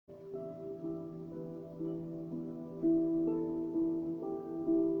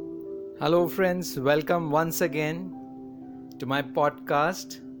Hello, friends. Welcome once again to my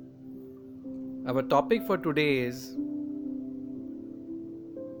podcast. Our topic for today is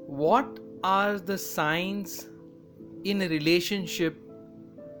what are the signs in a relationship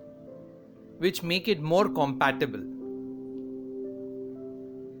which make it more compatible?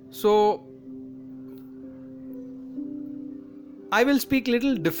 So, I will speak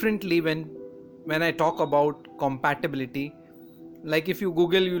little differently when I talk about compatibility. Like if you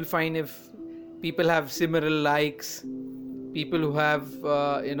Google, you will find if people have similar likes, people who have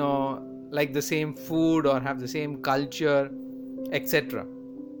like the same food or have the same culture, etc.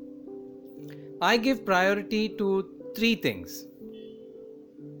 I give priority to three things.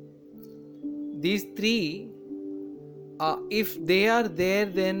 These three, if they are there,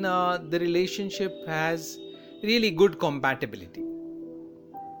 then the relationship has really good compatibility.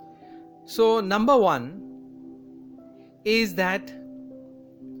 So number one is that,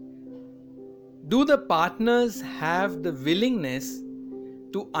 do the partners have the willingness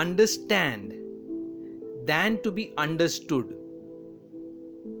to understand than to be understood?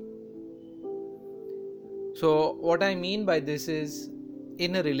 So what I mean by this is,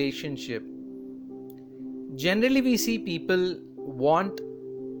 in a relationship, generally we see people want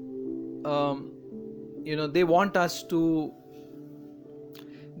they want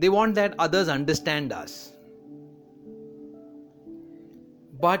that others understand us.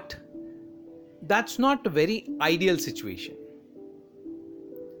 But that's not a very ideal situation.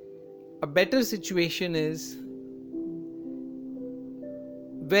 A better situation is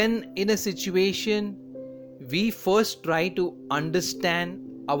when in a situation we first try to understand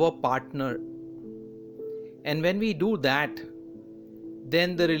our partner, and when we do that,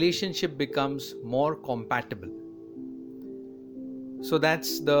 then the relationship becomes more compatible. So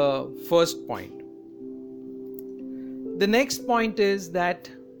that's the first point. The next point is that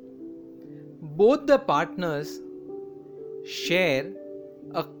both the partners share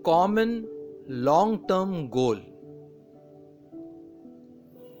a common long-term goal.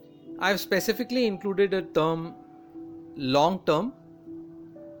 I've specifically included a term long-term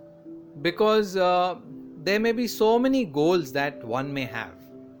because there may be so many goals that one may have.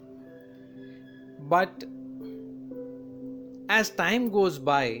 But as time goes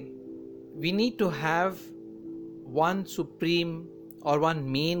by, we need to have one supreme or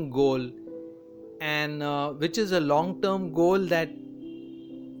one main goal, and which is a long-term goal that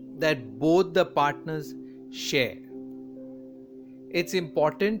both the partners share. It's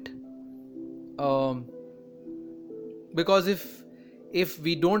important because if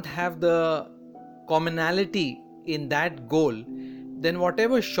we don't have the commonality in that goal, then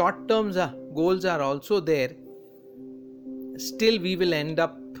whatever short-term goals are also there, still we will end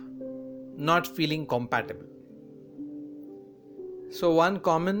up not feeling compatible. So one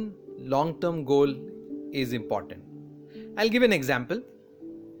common long-term goal is important. I'll give an example.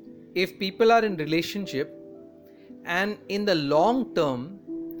 If people are in relationship and in the long term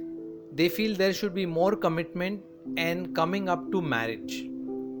they feel there should be more commitment and coming up to marriage,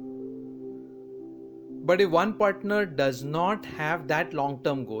 but if one partner does not have that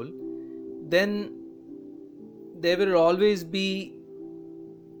long-term goal, then there will always be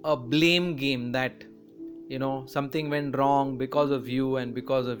a blame game that something went wrong because of you and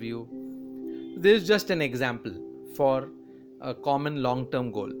because of you. This is just an example for a common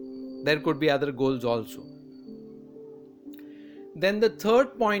long-term goal. There could be other goals also. Then the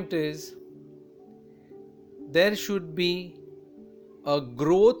third point is, there should be a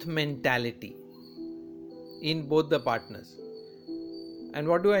growth mentality in both the partners. And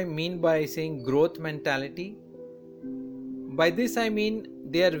what do I mean by saying growth mentality? By this I mean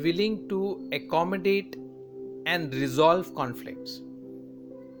they are willing to accommodate and resolve conflicts.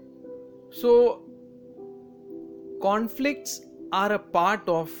 So conflicts are a part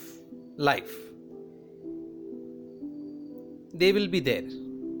of life. They will be there.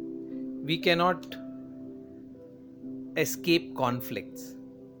 We cannot escape conflicts.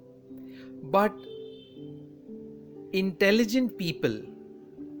 But intelligent people,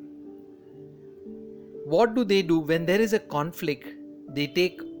 what do when there is a conflict? They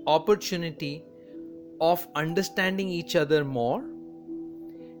take opportunity of understanding each other more.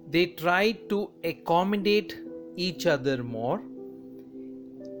 They try to accommodate each other more,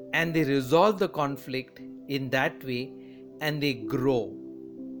 and they resolve the conflict in that way, and they grow.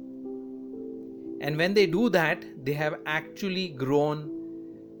 And when they do that, they have actually grown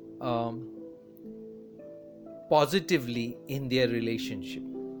positively in their relationship.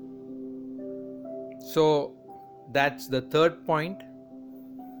 So that's the third point.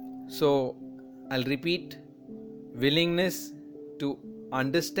 So I'll repeat: willingness to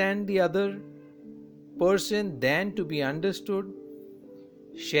understand the other person than to be understood,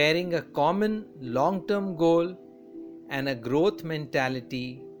 sharing a common long-term goal and a growth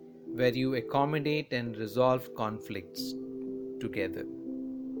mentality where you accommodate and resolve conflicts together.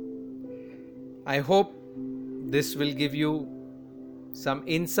 I hope this will give you some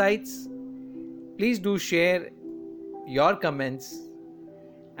insights. Please do share your comments.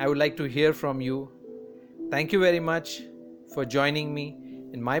 I would like to hear from you. Thank you very much for joining me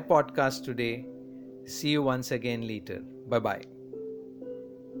in my podcast today. See you once again later. Bye-bye.